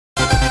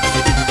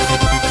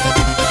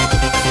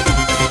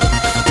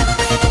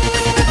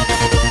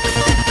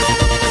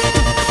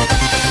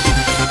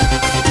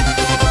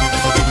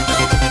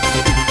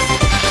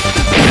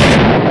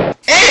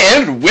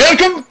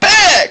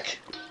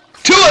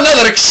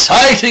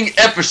exciting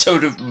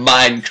episode of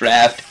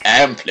Minecraft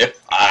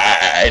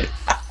Amplified.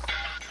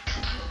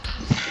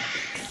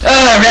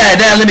 Alright,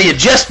 now let me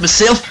adjust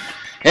myself.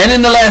 And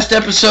in the last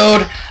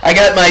episode, I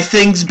got my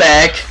things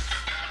back.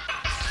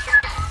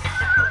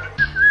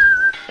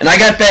 And I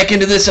got back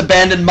into this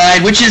abandoned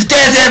mine, which is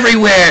death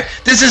everywhere.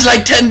 This is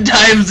like 10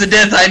 times the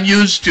death I'm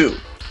used to.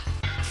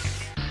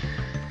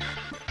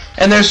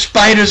 And there's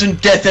spiders and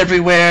death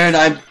everywhere, and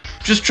I'm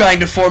just trying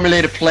to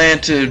formulate a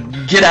plan to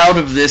get out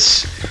of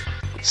this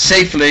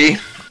safely.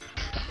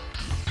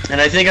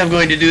 And I think I'm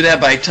going to do that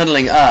by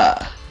tunneling.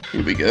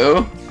 Here we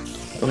go.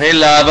 Oh, hey,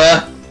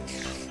 lava.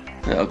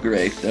 Oh,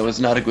 great. That was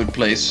not a good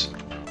place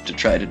to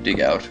try to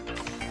dig out.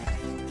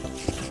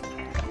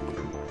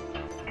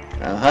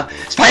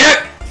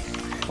 Spider!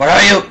 Where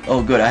are you?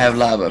 Oh, good. I have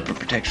lava for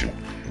protection.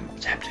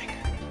 What's happening?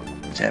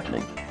 What's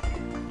happening?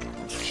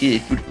 Okay,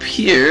 it would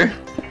appear...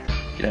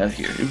 Get out of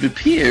here. It would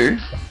appear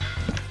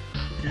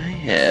that I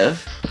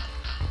have...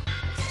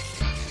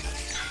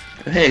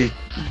 Oh, hey,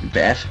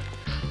 bat.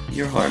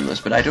 You're harmless,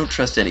 but I don't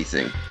trust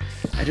anything.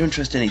 I don't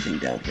trust anything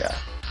down here.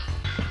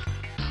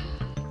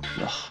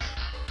 Ugh.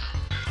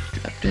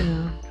 Drop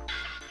down.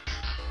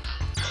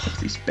 Oh,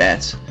 these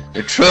bats.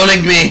 They're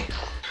trolling me!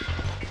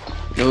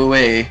 Go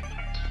away.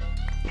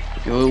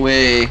 Go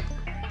away.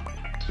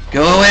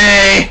 Go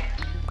away!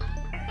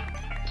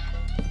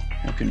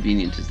 How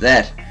convenient is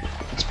that?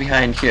 What's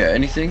behind here?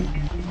 Anything?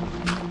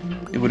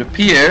 It would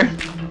appear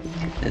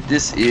that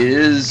this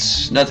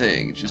is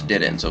nothing. It's just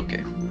dead ends.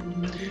 Okay.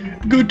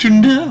 Good to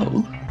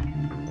know.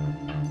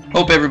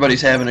 Hope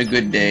everybody's having a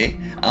good day.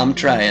 I'm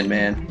trying,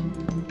 man.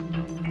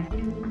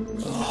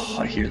 Oh,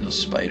 I hear those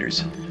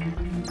spiders.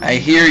 I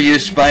hear you,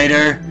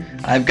 spider.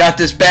 I've got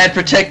this bat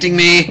protecting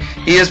me.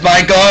 He is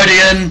my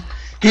guardian.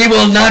 He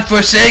will not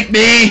forsake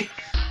me.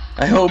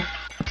 I hope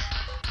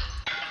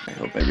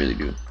I really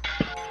do.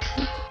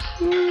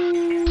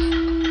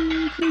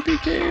 Ooh, creepy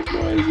cave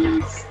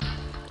noises.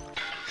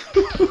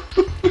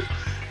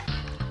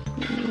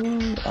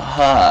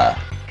 Aha!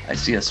 I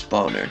see a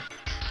spawner.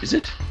 Is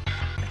it?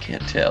 I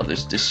can't tell.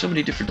 There's so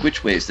many different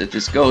which ways that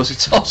this goes.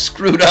 It's all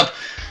screwed up.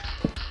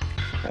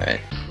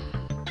 Alright.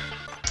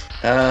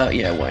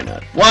 Yeah, why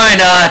not? Why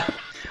not?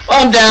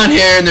 Well, I'm down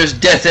here and there's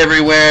death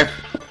everywhere.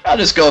 I'll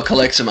just go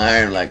collect some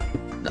iron like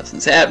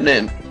nothing's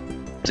happening.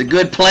 It's a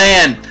good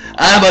plan.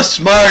 I'm a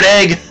smart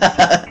egg.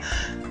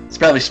 It's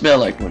probably smell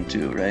like one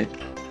too, right?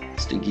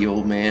 Stinky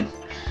old man.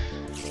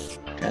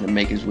 Trying to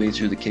make his way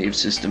through the cave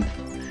system.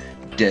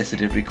 Death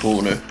at every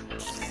corner.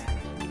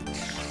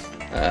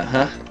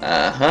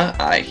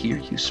 I hear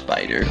you,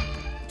 spider.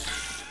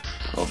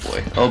 Oh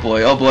boy, oh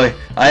boy, oh boy.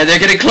 They're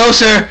getting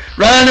closer!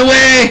 Run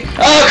away!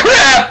 Oh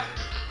crap!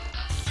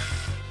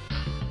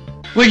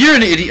 Well, you're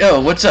an idiot.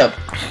 Oh, what's up?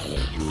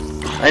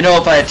 I know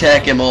if I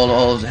attack him,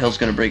 all hell's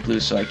gonna break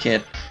loose, so I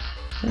can't...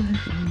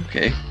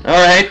 Okay,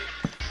 alright.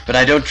 But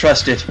I don't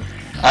trust it.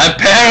 I'm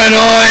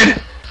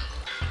paranoid!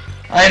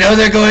 I know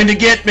they're going to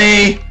get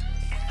me!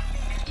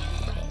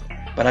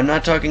 But I'm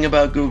not talking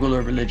about Google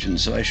or religion,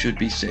 so I should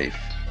be safe.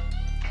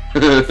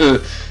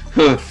 Do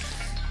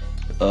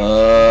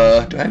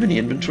I have any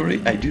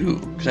inventory? I do,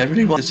 because I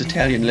really want this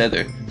Italian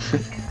leather.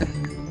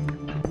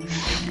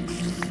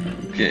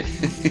 Okay.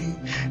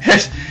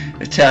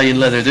 Italian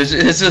leather.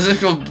 There's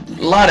a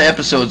lot of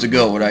episodes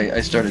ago where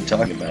I started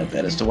talking about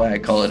that as to why I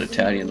call it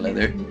Italian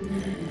leather.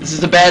 This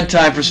is a bad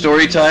time for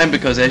story time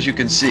because, as you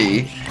can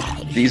see,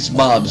 these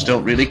mobs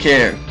don't really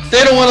care.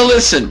 They don't want to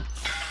listen.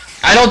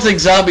 I don't think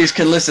zombies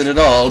can listen at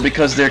all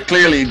because they're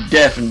clearly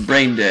deaf and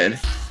brain dead.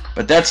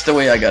 But that's the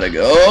way I gotta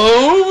go.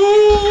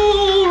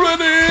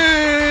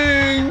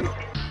 Running!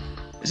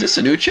 Is this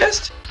a new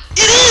chest?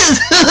 It is!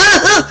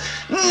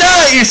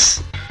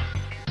 Nice!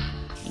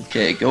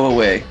 Okay, go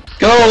away.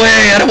 Go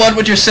away! I don't want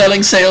what you're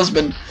selling,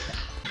 salesman!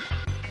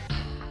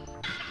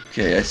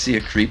 Okay, I see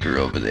a creeper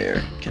over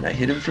there. Can I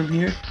hit him from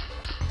here?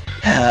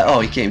 Oh,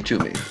 he came to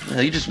me.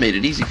 Well, you just made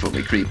it easy for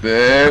me,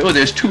 creeper. Oh,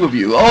 there's two of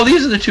you. Oh,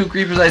 these are the two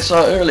creepers I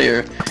saw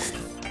earlier.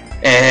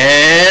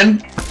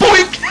 And...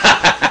 boink!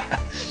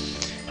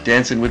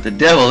 Dancing with the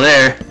devil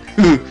there.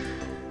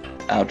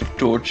 Out of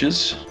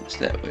torches. It's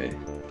that way.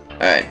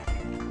 Alright.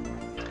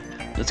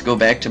 Let's go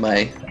back to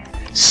my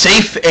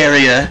safe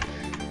area.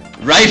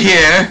 Right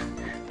here.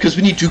 Because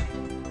we need to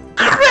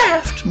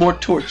craft more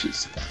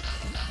torches.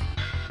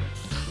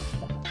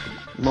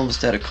 I'm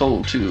almost out of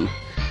coal, too.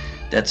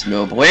 That's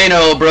no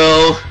bueno,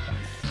 bro.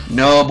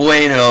 No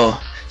bueno.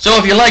 So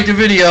if you liked the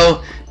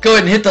video, go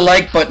ahead and hit the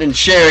like button and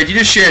share it. You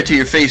just share it to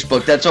your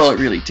Facebook. That's all it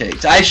really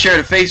takes. I share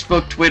to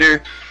Facebook,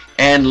 Twitter,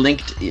 and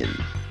LinkedIn.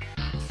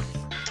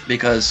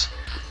 Because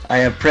I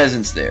have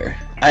presence there.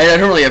 I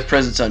don't really have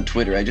presence on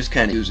Twitter. I just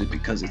kind of use it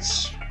because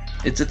it's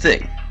a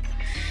thing.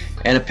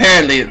 And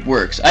apparently it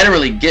works. I don't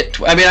really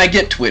get... I mean, I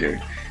get Twitter.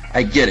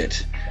 I get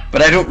it.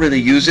 But I don't really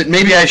use it.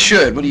 Maybe I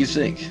should. What do you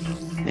think?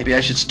 Maybe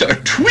I should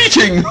start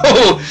tweeting.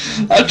 Oh,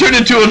 I'll turn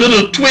into a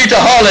little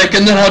tweetaholic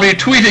and then I'll be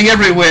tweeting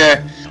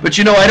everywhere. But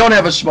you know, I don't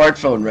have a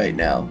smartphone right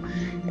now.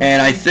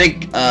 And I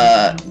think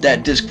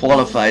that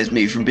disqualifies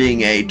me from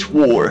being a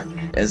twar.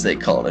 as they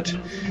call it,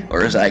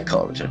 or as I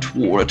call it, a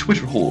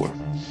Twitter whore.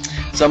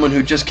 Someone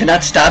who just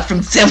cannot stop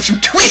themselves from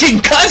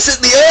tweeting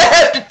constantly. I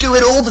have to do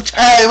it all the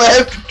time. I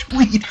have to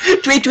tweet.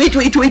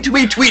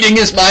 Tweeting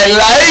is my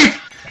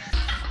life.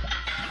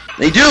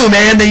 They do,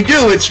 man. They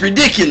do. It's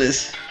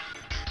ridiculous.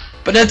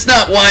 But that's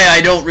not why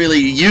I don't really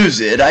use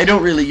it. I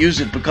don't really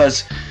use it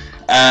because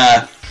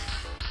I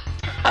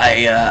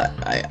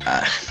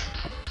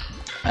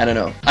don't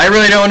know. I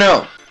really don't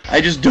know. I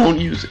just don't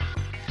use it.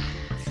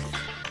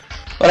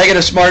 When I get a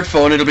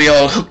smartphone, it'll be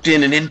all hooked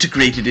in and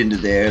integrated into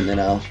there, and then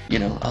I'll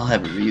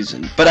have a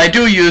reason. But I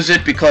do use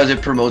it because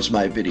it promotes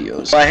my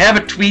videos. So I have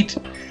a tweet,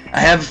 I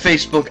have a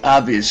Facebook,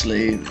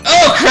 obviously.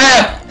 Oh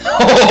crap!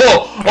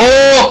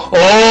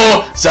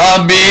 Oh,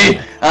 zombie!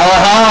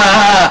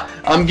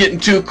 I'm getting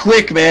too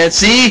quick, man.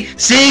 See?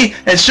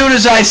 As soon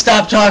as I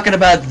stop talking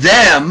about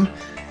them,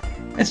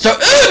 and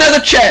start,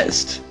 another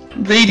chest!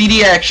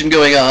 ADD action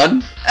going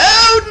on.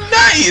 Oh,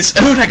 nice!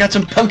 Oh, I got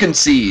some pumpkin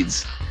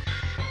seeds.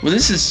 Well,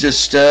 this is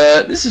just,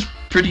 this is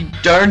pretty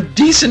darn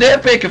decent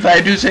epic, if I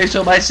do say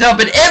so myself,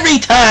 but every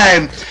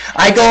time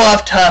I go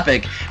off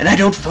topic and I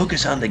don't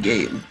focus on the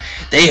game,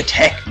 they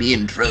attack me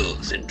in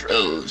droves and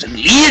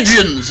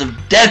legions of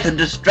death and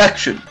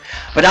destruction.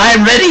 But I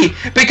am ready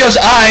because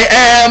I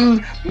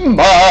am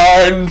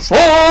Mind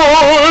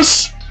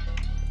Force!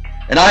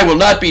 And I will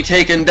not be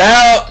taken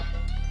down.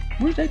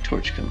 Where did that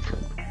torch come from?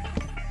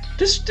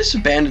 This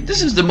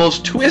is the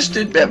most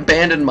twisted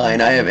abandoned mine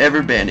I have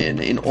ever been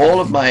in all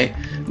of my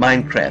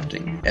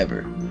Minecrafting,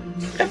 ever.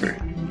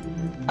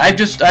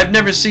 I've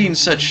never seen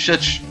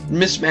such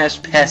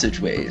mismatched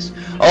passageways.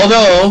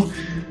 Although,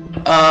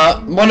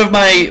 one of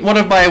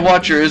my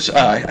watchers,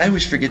 I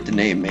always forget the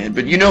name, man,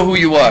 but you know who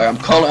you are.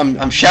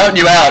 I'm shouting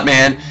you out,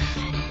 man.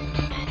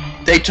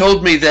 They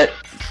told me that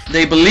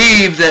they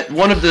believe that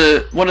one of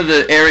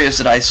the areas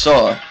that I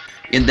saw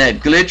in that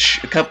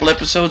glitch a couple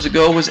episodes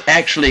ago was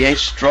actually a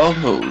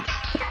stronghold.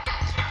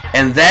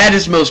 And that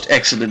is most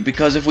excellent,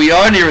 because if we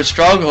are near a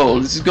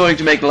stronghold, this is going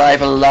to make life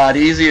a lot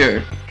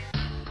easier.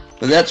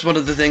 But that's one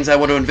of the things I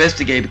want to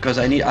investigate, because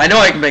I know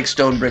I can make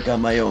stone brick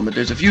on my own, but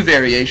there's a few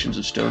variations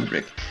of stone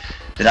brick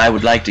that I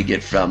would like to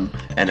get from,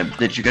 and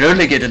that you can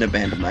only get in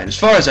abandoned mine, as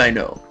far as I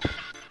know.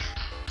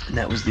 And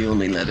that was the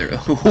only leather.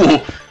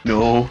 Oh,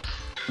 no.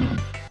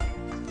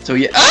 So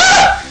yeah.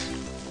 Ah!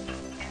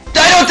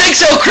 I don't think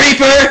so,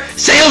 creeper!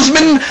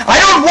 Salesman! I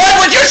don't want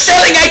what you're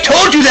selling! I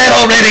told you that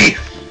already!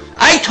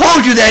 I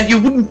told you that! You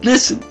wouldn't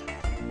listen.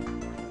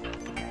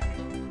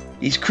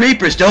 These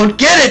creepers don't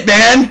get it,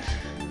 man!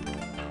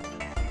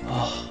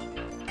 Oh.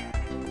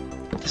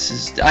 This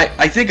is...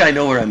 I think I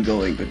know where I'm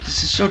going, but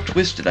this is so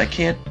twisted, I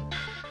can't...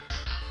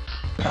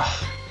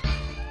 Oh.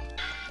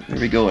 Where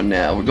are we going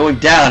now? We're going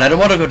down. I don't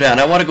want to go down.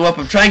 I want to go up.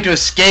 I'm trying to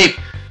escape.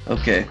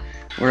 Okay.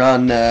 We're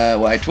on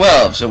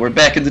Y12, so we're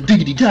back in the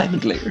diggity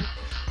diamond layer.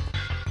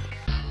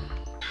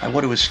 I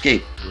want to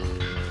escape.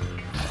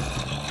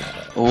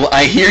 Oh,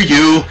 I hear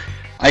you!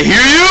 I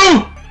hear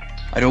you!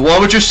 I don't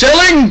want what you're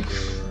selling!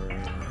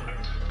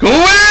 Go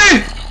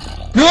away!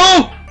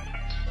 No!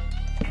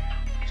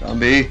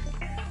 Zombie.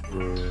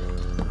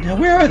 Now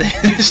where are they?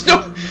 There's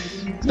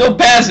no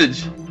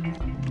passage.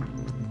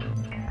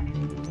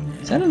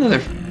 Is that another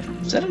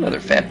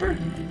fatper?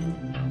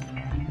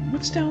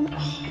 What's down there?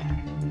 Oh.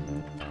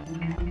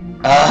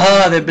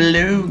 Aha, they're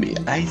below me.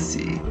 I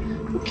see.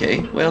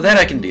 Okay, well that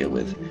I can deal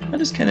with. I'll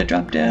just kind of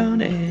drop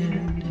down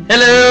and...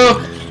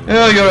 Hello!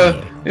 Oh,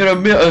 you're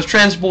a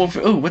transport...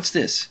 Oh, what's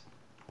this?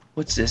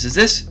 What's this? Is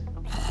this?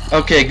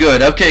 Okay,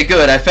 good. Okay,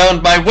 good. I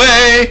found my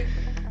way!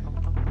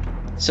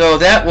 So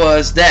that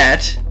was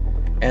that.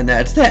 And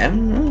that's that.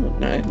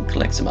 I can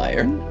collect some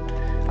iron.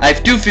 I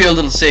do feel a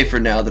little safer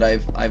now that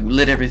I've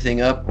lit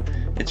everything up.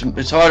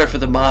 It's harder for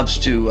the mobs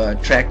to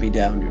track me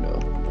down, you know.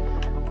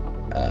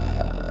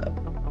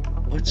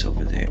 What's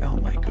over there? Oh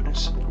my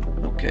goodness.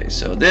 Okay,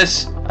 so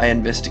this I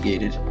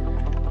investigated.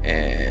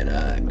 And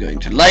I'm going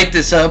to light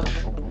this up.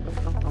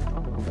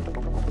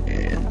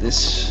 And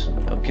this...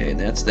 Okay,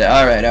 that's the...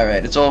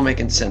 Alright, it's all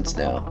making sense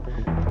now.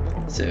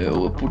 So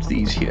we'll put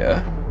these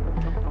here.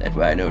 That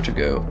way I know to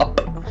go up.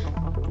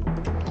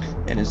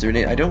 And is there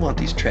any... I don't want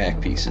these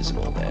track pieces and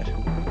all that.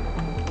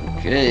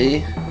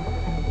 Okay.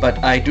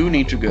 But I do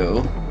need to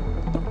go...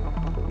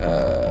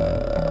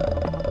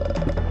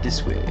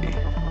 this way.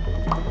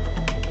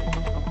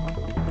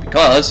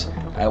 Because...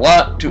 I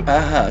want to...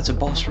 Aha, it's a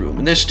boss room.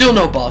 And there's still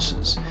no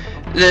bosses.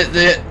 Is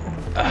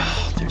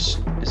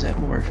that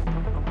more?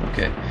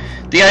 Okay.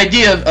 The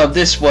idea of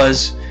this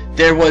was...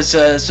 There was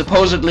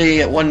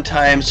supposedly at one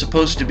time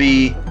supposed to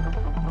be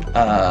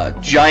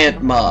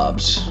giant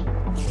mobs.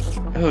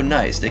 Oh,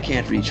 nice. They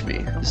can't reach me.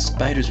 The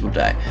spiders will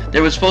die.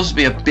 There was supposed to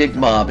be a big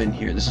mob in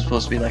here. This is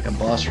supposed to be like a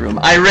boss room.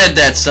 I read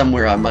that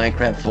somewhere on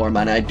Minecraft forum,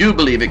 and I do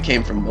believe it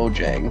came from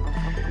Mojang.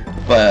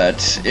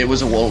 But it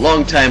was a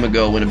long time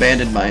ago when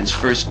Abandoned Mines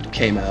first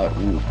came out,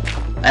 and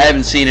I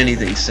haven't seen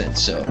anything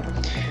since, so...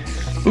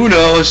 Who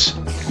knows?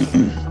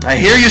 I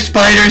hear you,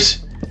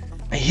 spiders!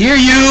 I hear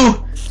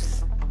you!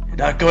 You're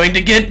not going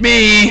to get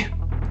me!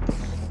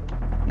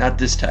 Not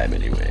this time,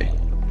 anyway.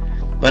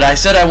 But I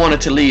said I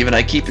wanted to leave, and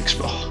I keep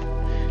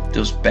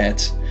those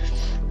bats.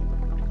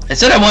 I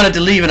said I wanted to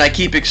leave, and I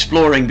keep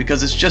exploring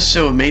because it's just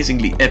so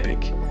amazingly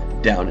epic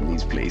down in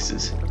these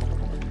places.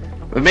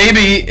 But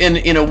maybe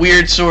in a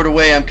weird sort of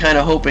way, I'm kind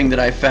of hoping that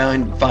I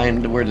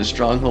find where the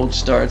stronghold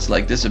starts.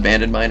 Like, this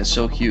abandoned mine is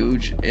so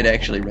huge, it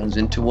actually runs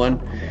into one.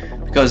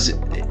 Because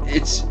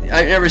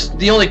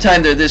the only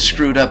time they're this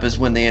screwed up is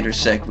when they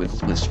intersect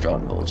with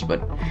strongholds. But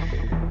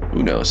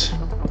who knows?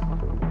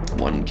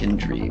 One can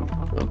dream.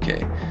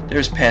 Okay,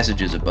 there's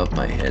passages above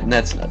my head, and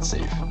that's not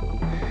safe.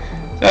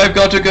 I've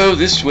got to go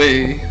this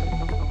way.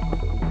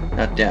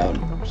 Not down.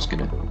 I'm just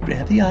gonna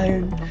grab the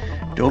iron.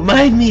 Don't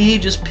mind me,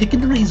 just picking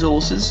the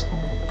resources.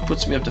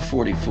 Puts me up to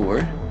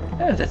 44.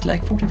 Oh, that's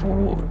like 44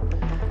 ore.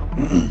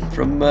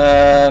 From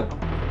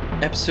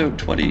episode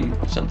 20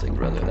 something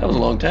rather. That was a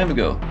long time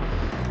ago.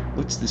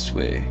 What's this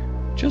way?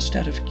 Just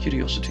out of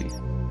curiosity.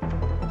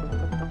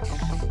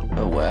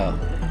 Oh wow.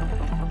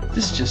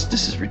 This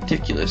is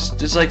ridiculous.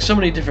 There's like so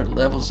many different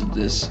levels of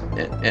this.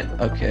 And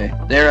okay,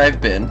 there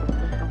I've been.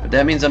 But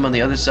that means I'm on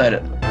the other side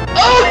of...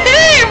 Oh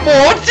hey,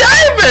 more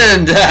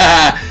diamond!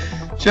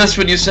 Just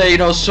when you say, you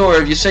know,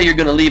 Sora, if you say you're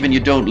gonna leave and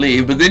you don't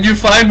leave, but then you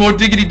find more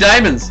diggity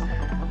diamonds.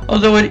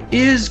 Although it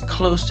is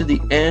close to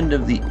the end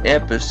of the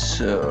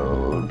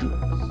episode.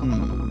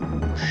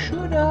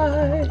 Should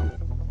I?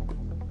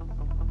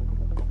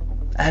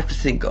 I have to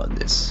think on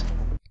this.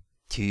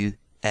 2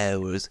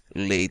 hours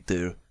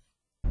later.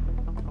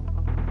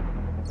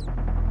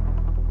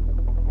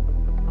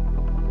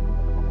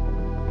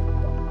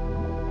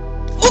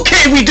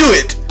 Okay, we do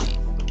it!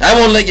 I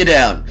won't let you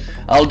down.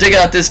 I'll dig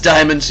out this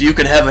diamond so you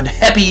can have a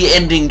happy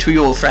ending to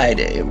your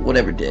Friday, or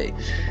whatever day.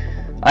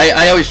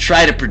 I always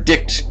try to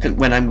predict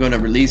when I'm going to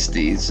release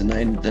these, and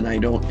then I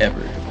don't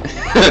ever.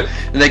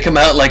 And they come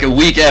out like a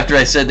week after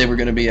I said they were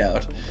going to be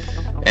out.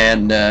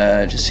 And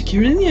just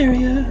securing the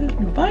area,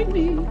 don't mind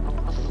me.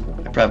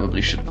 I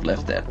probably should have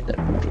left that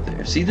water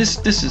there. See,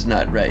 this is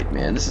not right,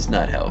 man. This is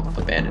not how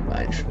abandoned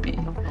mines should be.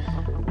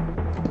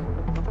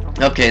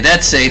 Okay,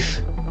 that's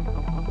safe.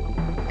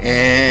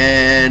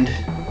 And...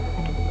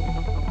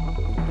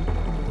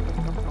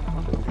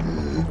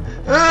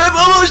 I'm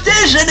almost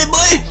there, sonny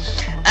boy.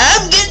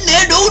 I'm getting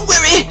there, don't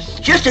worry.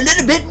 Just a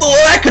little bit more.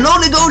 I can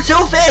only go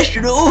so fast,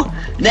 you know.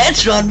 And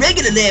that's on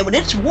regular land. When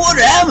it's water,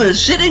 I'm a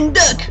sitting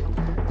duck.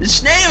 The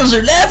snails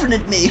are laughing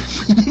at me.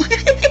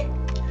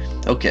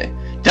 Okay.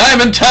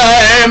 Diamond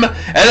time!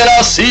 And then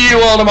I'll see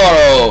you all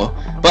tomorrow.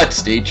 But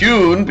stay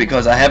tuned,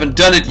 because I haven't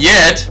done it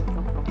yet.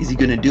 Is he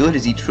gonna do it?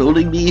 Is he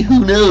trolling me?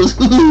 Who knows?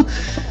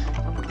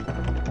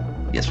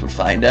 Guess we'll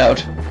find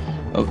out.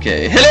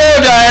 Okay.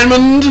 Hello,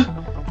 Diamond!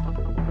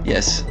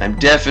 Yes, I'm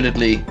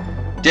definitely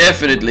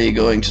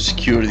going to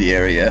secure the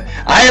area.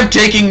 I am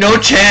taking no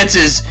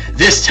chances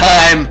this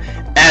time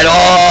at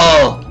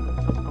all.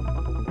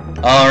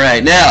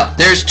 Alright, now,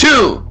 there's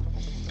 2.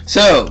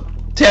 So,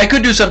 see, I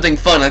could do something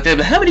fun like that,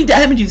 but how many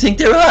diamonds do you think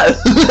there are?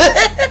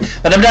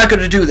 But I'm not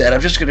going to do that. I'm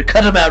just going to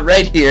cut them out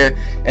right here,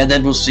 and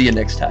then we'll see you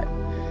next time.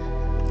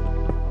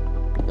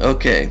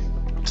 Okay,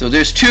 so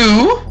there's 2.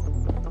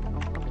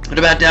 What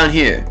about down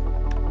here?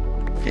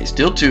 Okay,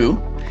 still 2.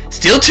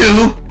 Still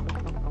 2.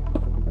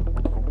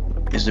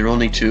 Is there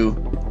only 2?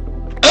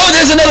 Oh,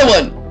 there's another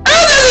one!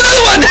 Oh, there's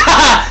another one!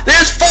 Ha!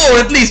 There's 4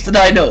 at least that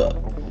I know of.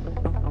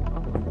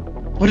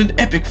 What an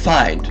epic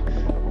find.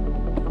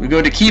 We're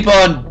going to keep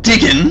on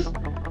digging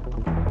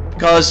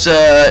because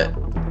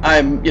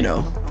I'm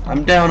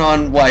down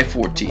on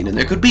Y14 and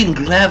there could be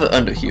lava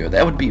under here.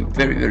 That would be a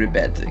very, very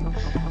bad thing.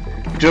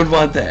 We don't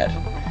want that.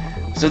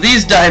 So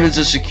these diamonds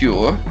are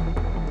secure.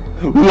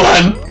 1,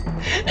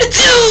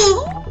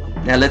 2.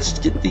 Now let's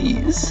get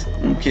these.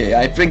 Okay,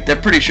 I think they're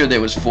pretty sure there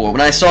was 4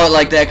 when I saw it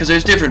like that, because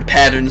there's different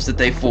patterns that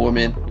they form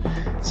in.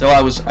 So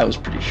I was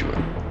pretty sure.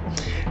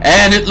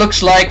 And it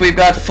looks like we've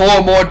got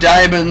 4 more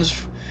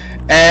diamonds,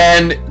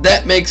 and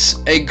that makes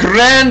a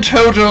grand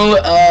total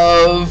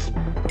of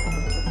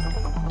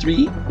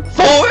 3,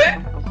 4,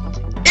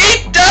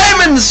 8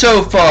 diamonds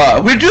so far.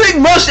 We're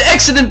doing most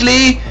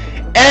excellently,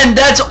 and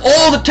that's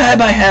all the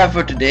time I have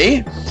for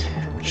today.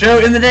 So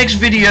in the next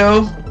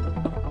video,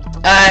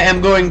 I am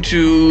going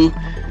to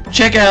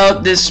check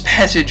out this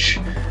passage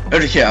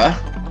over here,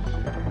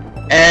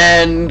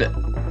 and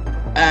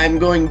I'm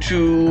going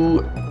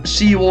to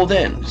see you all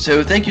then.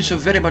 So thank you so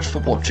very much for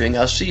watching.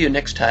 I'll see you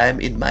next time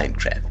in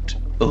Minecraft.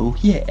 Oh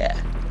yeah.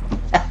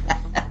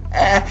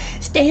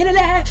 Staying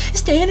alive,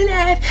 staying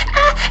alive.